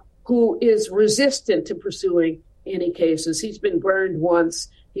 who is resistant to pursuing any cases. He's been burned once.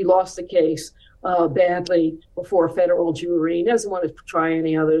 He lost the case badly before a federal jury. He doesn't want to try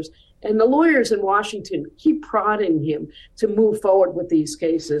any others. And the lawyers in Washington keep prodding him to move forward with these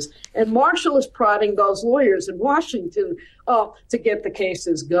cases. And Marshall is prodding those lawyers in Washington to get the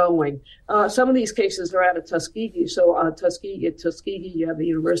cases going. Some of these cases are out of Tuskegee. So Tuskegee, you have the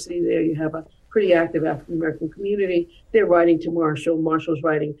university there. You have a pretty active African-American community. They're writing to Marshall. Marshall's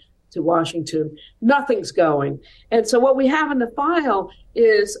writing to Washington. Nothing's going. And so what we have in the file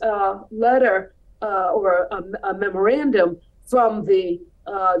is a letter or a memorandum from the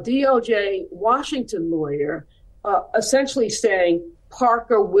DOJ Washington lawyer, essentially saying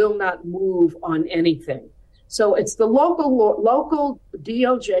Parker will not move on anything. So it's the local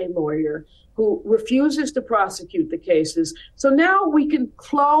DOJ lawyer who refuses to prosecute the cases. So now we can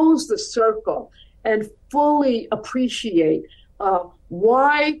close the circle and fully appreciate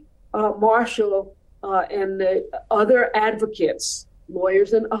why Marshall and the other advocates,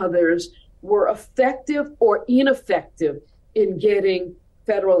 lawyers and others, were effective or ineffective in getting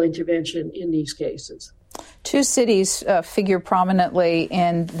federal intervention in these cases. Two cities figure prominently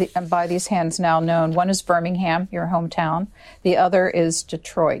by these hands now known. One is Birmingham, your hometown. The other is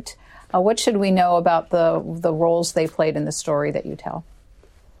Detroit. What should we know about the roles they played in the story that you tell?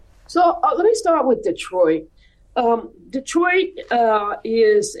 So let me start with Detroit. Detroit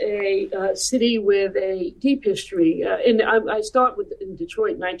is a city with a deep history. And I start in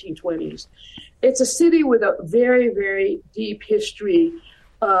Detroit, 1920s. It's a city with a very, very deep history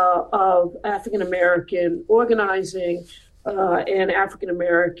of African-American organizing and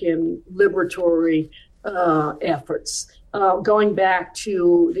African-American liberatory efforts, going back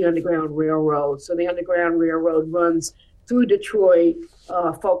to the Underground Railroad. So the Underground Railroad runs through Detroit.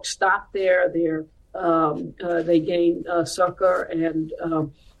 Folks stop there. They gain succor and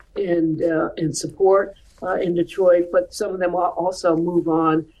support in Detroit, but some of them also move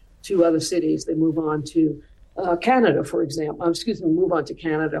on to other cities. They move on to Canada, for example. Move on to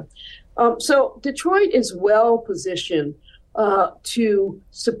Canada. So Detroit is well positioned to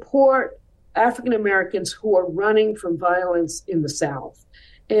support African Americans who are running from violence in the South.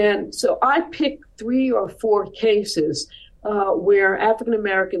 And so I picked 3 or 4 cases where African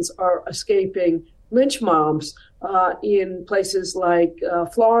Americans are escaping lynch mobs in places like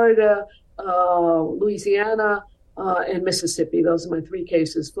Florida, Louisiana, and Mississippi. Those are my 3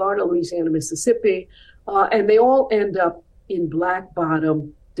 cases: Florida, Louisiana, Mississippi. And they all end up in Black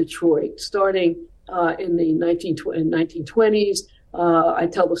Bottom, Detroit, starting in the 1920s. I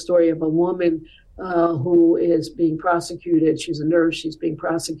tell the story of a woman who is being prosecuted. She's a nurse. She's being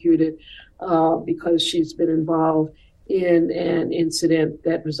prosecuted because she's been involved in an incident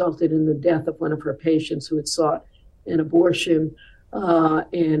that resulted in the death of one of her patients who had sought an abortion.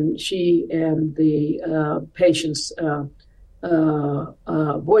 And she and the patient's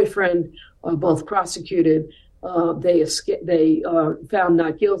boyfriend are both prosecuted. They are found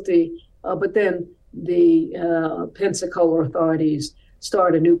not guilty, but then the Pensacola authorities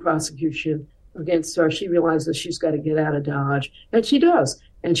start a new prosecution against her. She realizes she's got to get out of Dodge, and she does,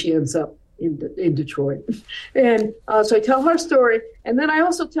 and she ends up in Detroit. And so I tell her story, and then I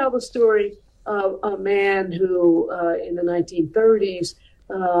also tell the story of a man who in the 1930s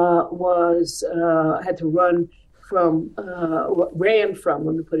had to ran from,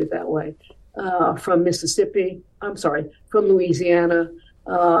 let me put it that way, from Louisiana,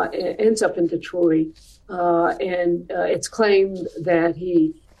 ends up in Detroit, and it's claimed that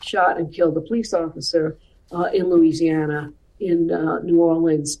he shot and killed a police officer in Louisiana, in New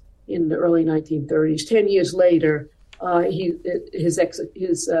Orleans, in the early 1930s. 10 years later, his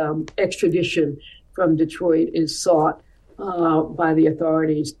extradition from Detroit is sought by the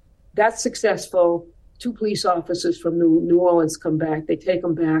authorities. That's successful. 2 police officers from New Orleans come back. They take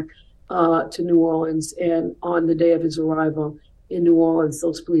him back to New Orleans, and on the day of his arrival in New Orleans,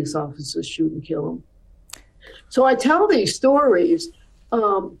 those police officers shoot and kill him. So I tell these stories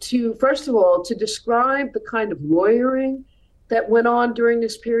first of all, to describe the kind of lawyering that went on during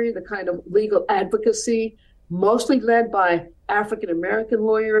this period, the kind of legal advocacy, mostly led by African-American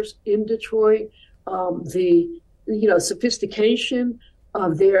lawyers in Detroit, the sophistication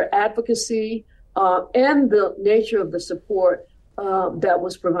of their advocacy, and the nature of the support that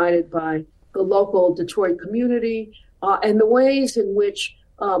was provided by the local Detroit community, and the ways in which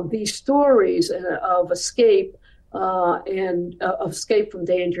these stories of escape and of escape from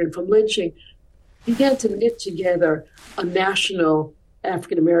danger and from lynching began to knit together a national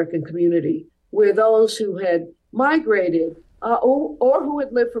African-American community where those who had migrated or who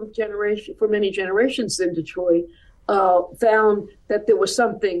had lived for many generations in Detroit found that there was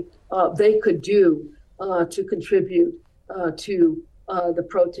something they could do to contribute to the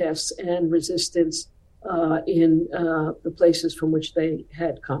protests and resistance in the places from which they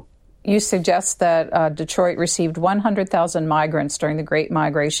had come. You suggest that Detroit received 100,000 migrants during the Great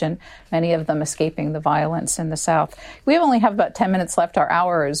Migration, many of them escaping the violence in the South. We only have about 10 minutes left. Our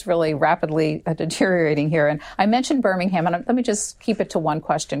hour is really rapidly deteriorating here. And I mentioned Birmingham, and let me just keep it to one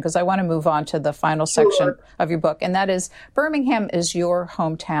question because I want to move on to the final section of your book. And that is, Birmingham is your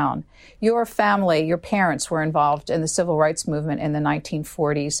hometown. Your family, your parents were involved in the civil rights movement in the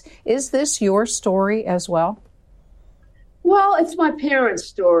 1940s. Is this your story as well? Well, it's my parents'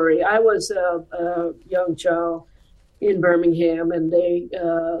 story. I was a young child in Birmingham, and they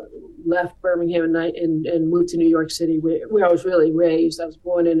left Birmingham and moved to New York City, where I was really raised. I was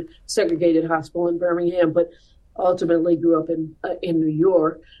born in a segregated hospital in Birmingham, but ultimately grew up in New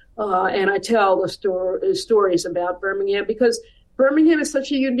York. And I tell the stories about Birmingham because Birmingham is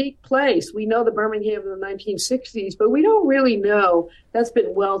such a unique place. We know the Birmingham of the 1960s, but we don't really know. That's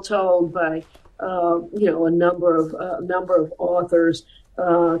been well told by a number of authors,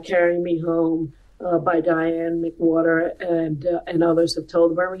 Carrying Me Home by Diane McWhorter and others have told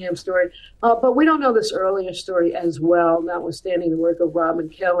the Birmingham story. But we don't know this earlier story as well, notwithstanding the work of Robin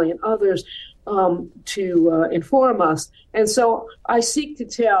Kelly and others to inform us. And so I seek to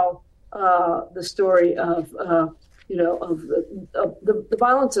tell the story of the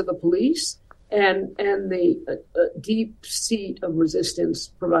violence of the police and the deep seat of resistance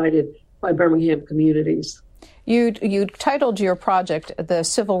provided by Birmingham communities. You titled your project the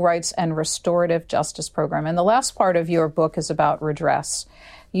Civil Rights and Restorative Justice Program, and the last part of your book is about redress.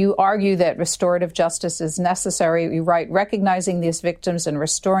 You argue that restorative justice is necessary. You write, recognizing these victims and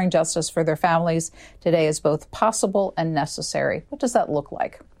restoring justice for their families today is both possible and necessary. What does that look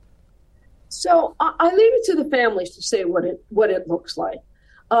like? So I leave it to the families to say what it looks like.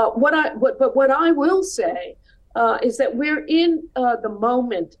 What I will say is that we're in the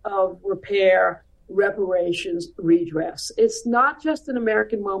moment of repair, reparations, redress. It's not just an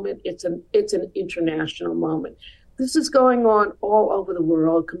American moment, it's an international moment. This is going on all over the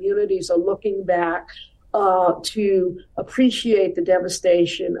world. Communities are looking back to appreciate the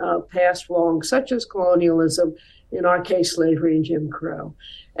devastation of past wrongs, such as colonialism, in our case, slavery and Jim Crow.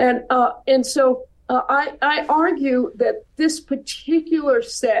 And so I argue that this particular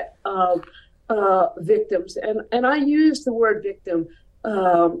set of victims, and I use the word victim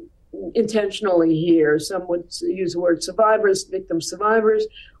intentionally here. Some would use the word survivors, victim survivors.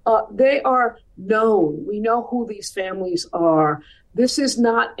 They are known. We know who these families are. This is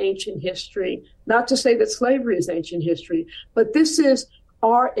not ancient history. Not to say that slavery is ancient history, but this is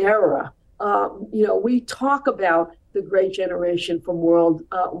our era. We talk about the great generation from World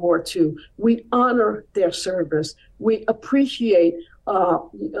War II. We honor their service. We appreciate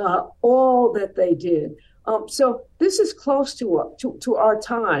all that they did. So this is close to our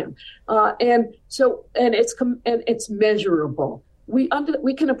time, and it's measurable.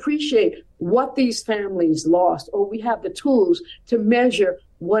 We can appreciate what these families lost, or we have the tools to measure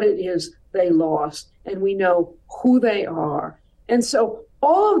what it is they lost, and we know who they are. And so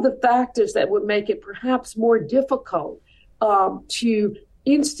all of the factors that would make it perhaps more difficult to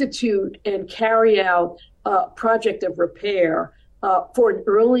institute and carry out a project of repair for an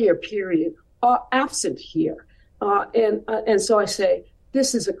earlier period are absent here. And so I say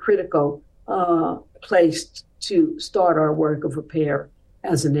this is a critical place to start our work of repair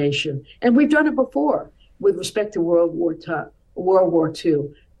as a nation. And we've done it before with respect to World War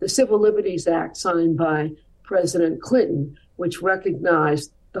II. The Civil Liberties Act signed by President Clinton, which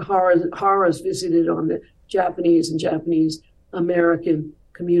recognized the horrors visited on the Japanese and Japanese American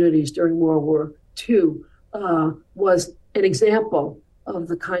communities during World War II, was an example of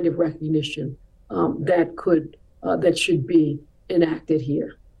the kind of recognition that should be enacted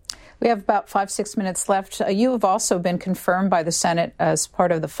here. We have about 5-6 minutes left. You have also been confirmed by the Senate as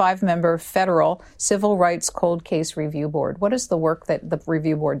part of the 5-member federal Civil Rights Cold Case Review Board. What is the work that the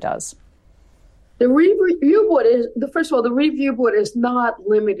review board does? The review board the review board is not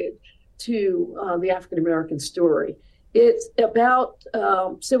limited to the African American story. It's about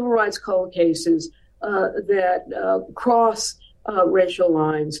civil rights cold cases that cross racial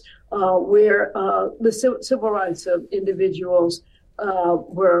lines, where the civil rights of individuals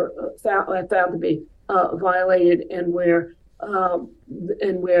were found to be violated, and where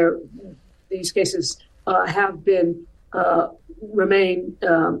these cases have been remain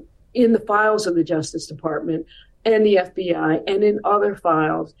in the files of the Justice Department and the FBI and in other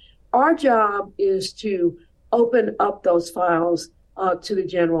files. Our job is to open up those files to the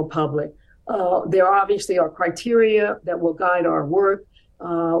general public. There obviously are criteria that will guide our work.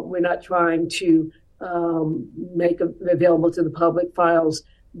 We're not trying to make available to the public files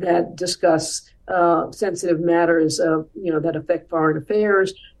that discuss sensitive matters that affect foreign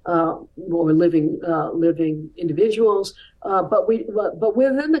affairs. or living individuals. But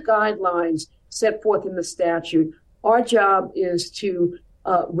within the guidelines set forth in the statute, our job is to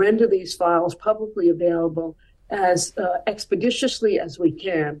render these files publicly available as expeditiously as we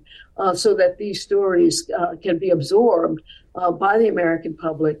can, so that these stories can be absorbed by the American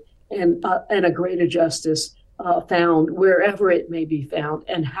public and a greater justice found wherever it may be found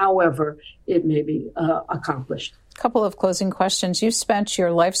and however it may be accomplished. A couple of closing questions. You spent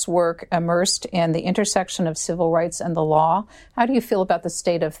your life's work immersed in the intersection of civil rights and the law. How do you feel about the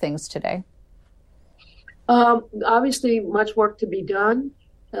state of things today? Obviously, much work to be done.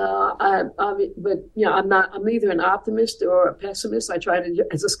 I'm neither an optimist or a pessimist.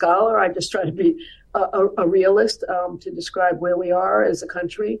 As a scholar, I just try to be a realist to describe where we are as a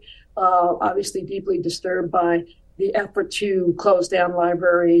country. Obviously, deeply disturbed by the effort to close down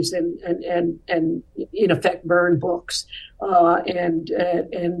libraries and in effect burn books and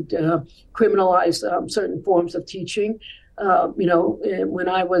criminalize certain forms of teaching. When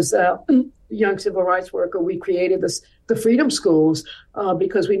I was a young civil rights worker, we created the freedom schools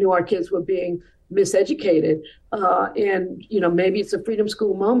because we knew our kids were being miseducated. Maybe it's a freedom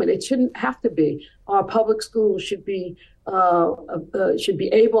school moment. It shouldn't have to be. Our public schools should be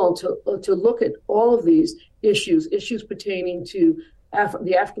able to look at all of these issues pertaining to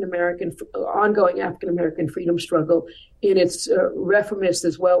the ongoing African American freedom struggle in its reformist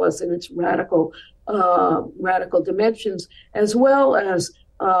as well as in its radical dimensions, as well as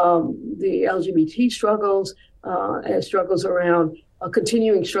the LGBT struggles,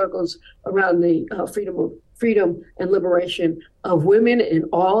 continuing struggles around the freedom and liberation of women in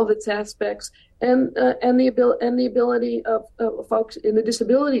all of its aspects, and the ability of folks in the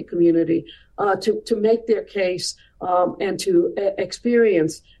disability community to make their case and to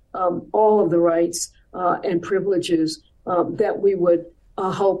experience all of the rights and privileges that we would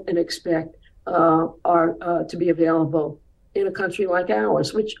hope and expect are to be available in a country like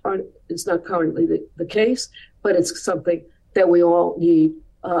ours, which is not currently the case, but it's something that we all need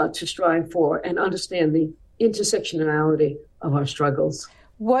to strive for and understand the intersectionality of our struggles.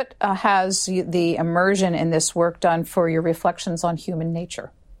 What has the immersion in this work done for your reflections on human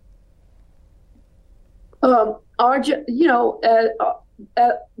nature? We're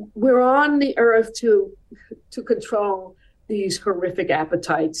on the earth to control these horrific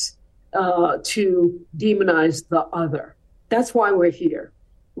appetites to demonize the other. That's why we're here.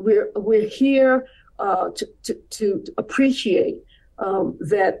 We're here to appreciate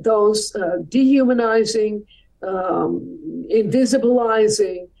that those dehumanizing,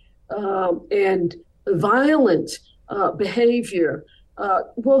 invisibilizing, and violent behavior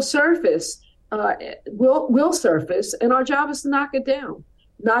will surface. Will surface, and our job is to knock it down,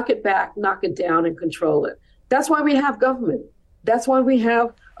 knock it back, knock it down, and control it. That's why we have government. That's why we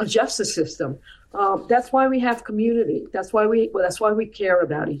have a justice system. That's why we have community. That's why we care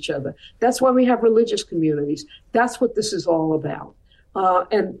about each other. That's why we have religious communities. That's what this is all about.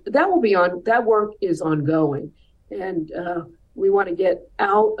 And that work is ongoing. And we want to get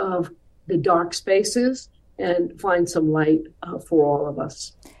out of the dark spaces and find some light for all of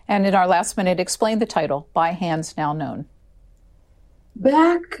us. And in our last minute, explain the title, By Hands Now Known.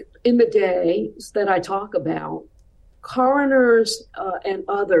 Back in the days that I talk about, coroners and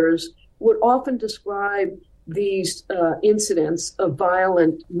others would often describe these incidents of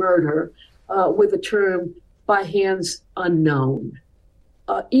violent murder with the term by hands unknown.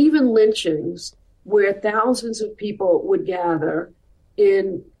 Even lynchings, where thousands of people would gather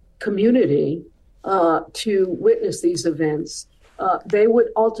in community to witness these events, they would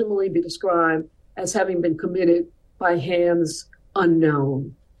ultimately be described as having been committed by hands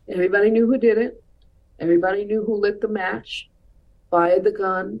unknown. Everybody knew who did it. Everybody knew who lit the match, fired the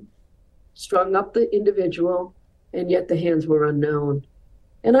gun, strung up the individual, and yet the hands were unknown.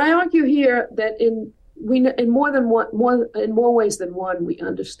 And I argue here that in more ways than one, we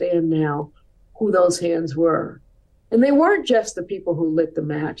understand now who those hands were. And they weren't just the people who lit the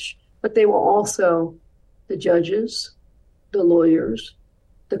match, but they were also the judges, the lawyers,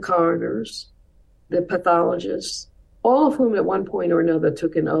 the coroners, the pathologists, all of whom at one point or another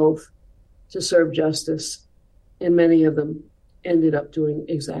took an oath to serve justice, and many of them ended up doing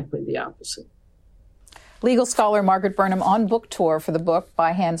exactly the opposite. Legal scholar Margaret Burnham on book tour for the book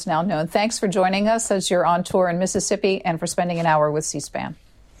By Hands Now Known. Thanks for joining us as you're on tour in Mississippi and for spending an hour with C-SPAN.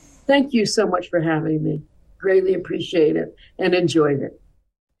 Thank you so much for having me. Greatly appreciate it and enjoyed it.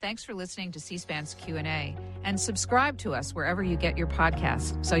 Thanks for listening to C-SPAN's Q&A, and subscribe to us wherever you get your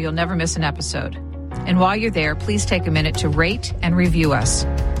podcasts so you'll never miss an episode. And while you're there, please take a minute to rate and review us.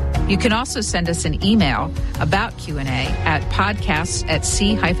 You can also send us an email about Q&A at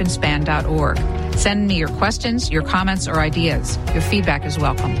podcasts@c-span.org. Send me your questions, your comments, or ideas. Your feedback is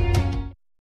welcome.